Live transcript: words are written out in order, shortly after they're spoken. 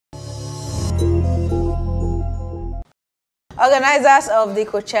Organizers of the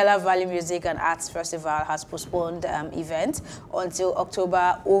Coachella Valley Music and Arts Festival has postponed event until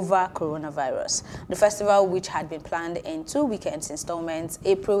October over coronavirus. The festival, which had been planned in 2 weekends installments,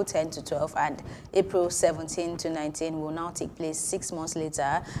 April 10 to 12 and April 17 to 19, will now take place 6 months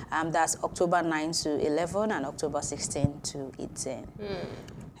later. That's October 9 to 11 and October 16 to 18.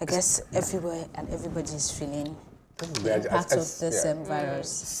 I guess everywhere and everybody is feeling the impact of this virus.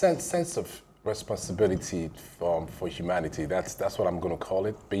 Sense of responsibility for humanity. That's what I'm going to call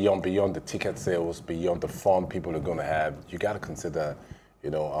it. Beyond the ticket sales, beyond the fun people are going to have, you got to consider,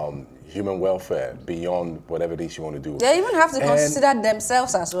 human welfare beyond whatever it is you want to do. They even have to consider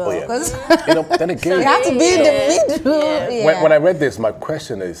themselves as well, because then again, you have to be in the middle. When I read this, my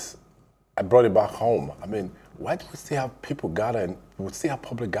question is, I brought it back home. I mean, why do we still have people gathering? We would still have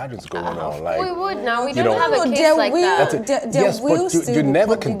public gatherings going on. Like, we would now. We don't have a case like that. Yes, but you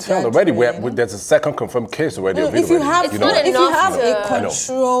never can tell already. There's a second confirmed case already. If you have a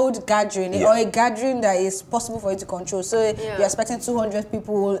controlled gathering or a gathering that is possible for you to control, so you're expecting 200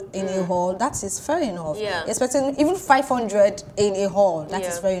 people in a hall, that is fair enough. You're expecting even 500 in a hall, that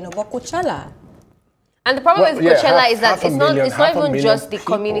is fair enough. But Coachella. And the problem with Coachella is that it's not even just the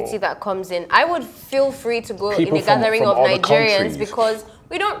community that comes in. I would feel free to go in a gathering of Nigerians because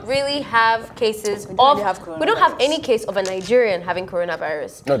we don't really have cases we don't have any case of a Nigerian having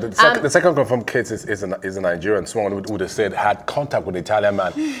coronavirus. No, the second confirmed case is a Nigerian, someone who they said had contact with the Italian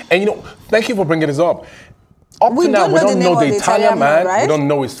man. And thank you for bringing this up. Up to now, we don't know the Italian man, right? We don't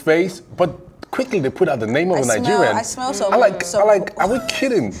know his face, but quickly they put out the name of a Nigerian. I smell some. Are we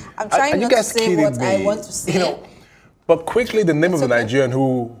kidding? I'm trying not to say what I want to say. But quickly the name of the Nigerian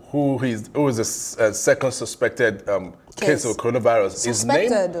who is a second suspected case of coronavirus. His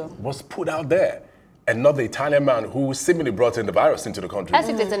name was put out there, and not the Italian man who seemingly brought in the virus into the country. As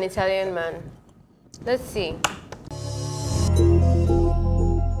if it's an Italian man. Let's see.